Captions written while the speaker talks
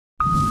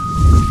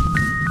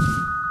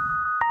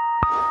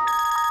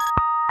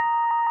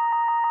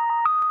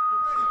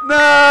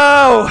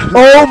No!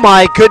 Oh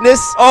my goodness!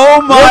 Oh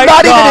my We're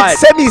not God! even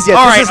in semis yet.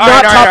 This is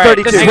not top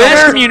 32. The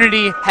Smash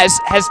community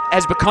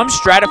has become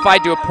stratified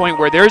to a point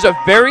where there's a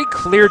very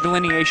clear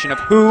delineation of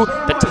who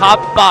the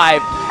top 5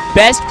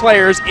 best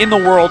players in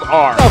the world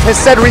are. Has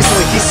said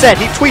recently, he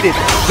tweeted,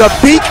 the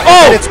beak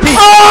at its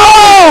peak.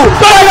 Oh!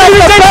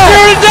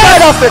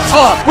 Right off the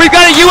top. We've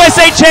got a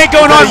USA chant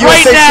going on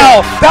right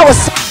now. That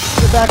was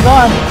back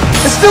on.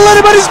 It's still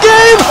anybody's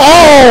game.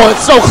 Oh,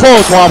 it's so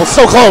close, Wobble,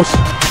 so close.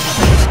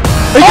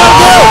 He got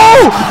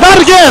it! Not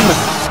again!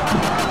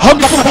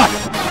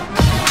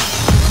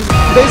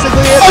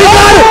 Basically, it's he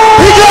got it!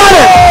 He got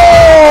it!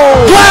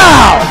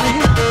 Wow!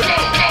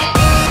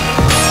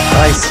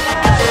 Nice.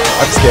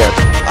 I'm scared.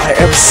 I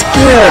am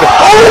scared.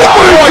 Oh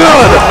my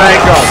God! The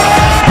Mango.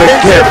 Big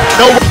kid.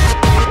 No.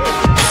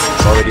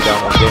 It's already down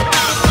 1 game.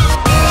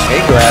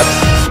 Chain grabs.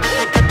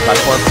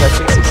 Platform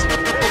techniques.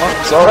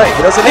 It's all right.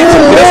 He doesn't need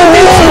to. He doesn't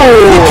need to.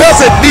 He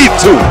doesn't need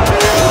to.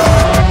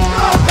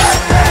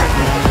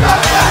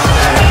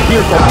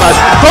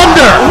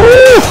 Thunder!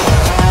 Woo!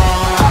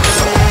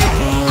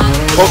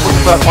 Close with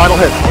the final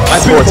hit.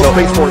 Nice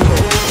forward.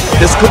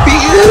 This could be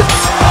it.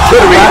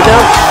 Could be it.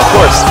 Of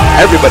course,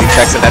 everybody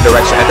checks in that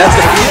direction, and that's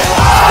going to be it.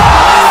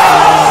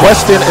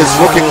 Weston is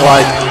looking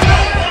like,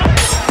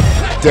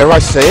 dare I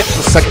say it,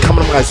 the second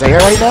coming of Isaiah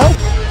right now?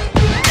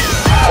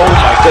 Oh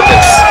my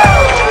goodness.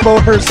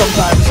 Combo her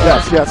sometimes.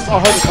 Yes.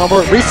 Saw her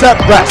combo. Reset,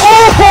 rest.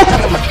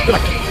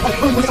 Oh!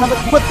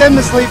 Put them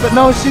to sleep, but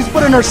no, she's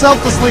putting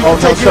herself to sleep to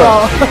take you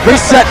out.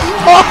 Reset.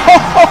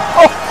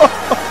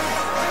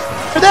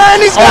 Then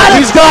he's got it.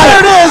 He's got it.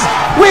 There it is.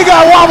 We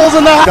got Wobbles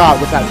in that. God,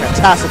 with that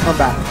fantastic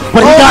comeback.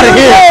 But he got it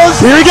here.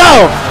 Here we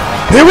go.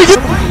 Here we go.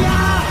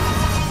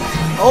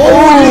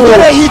 Oh, he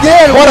did it. He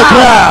did. What a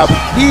grab.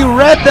 He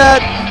read that.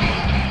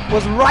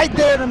 Was right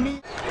there to me.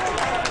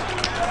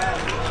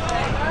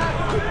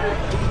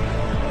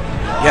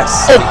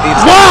 Yes.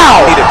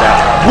 Wow. He needed that.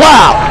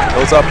 Wow.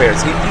 Those up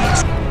airs. He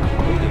needs.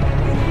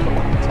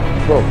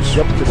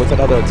 With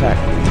another attack.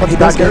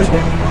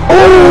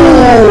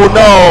 Oh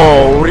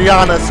no!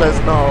 Rihanna says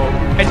no.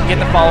 I can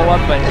get the follow-up,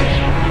 but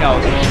you know,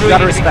 You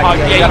gotta respect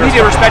it. Yeah, you need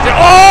to respect it.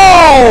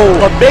 Oh!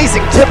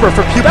 Amazing tipper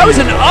for Cupid. That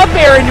was an up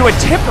air into a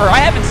tipper.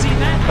 I haven't seen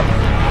that.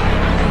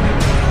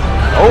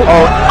 Oh,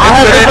 I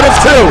have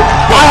infinites too.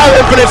 I have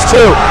infinites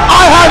too.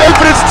 I have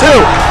infinites too.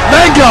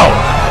 Mango.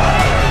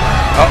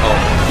 Uh-oh.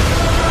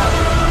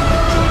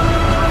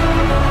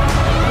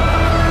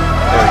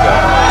 There we go.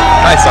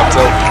 Nice up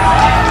tilt.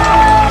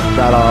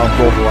 Got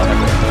roll the line.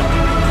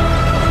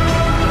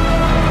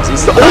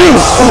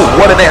 Ooh,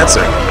 what an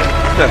answer.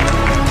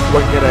 We're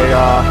gonna get a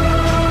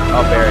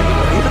Up air.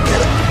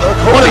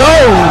 one of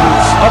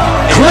those.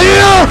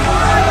 Clear.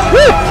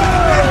 Woo.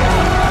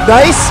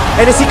 Nice.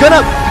 And is he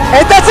gonna?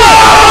 And that's it.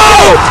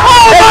 Oh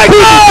my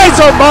God!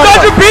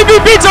 Dr.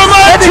 PB beats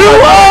Armada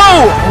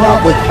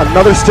 2-0. With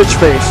another Stitch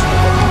face.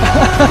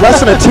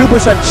 Less than a 2%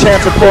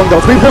 chance of pulling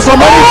those 3%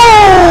 money.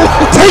 Oh!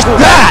 Take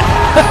that!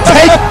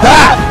 Take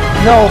that!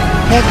 No,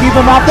 can't keep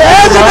him out there.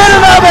 Hands him in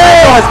and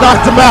oh, it's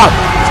knocked him out.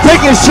 He's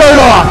taking his shirt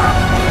off.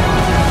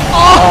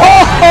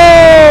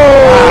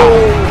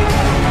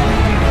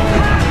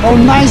 Oh,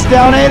 nice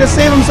down A to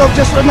save himself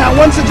just from that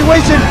one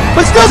situation.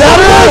 But still, there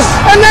it is!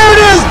 And there it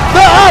is!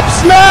 The up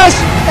smash!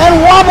 And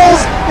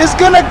Wobbles is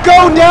gonna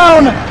go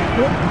down.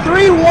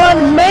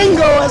 3-1.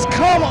 Mango has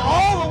come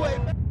all the way.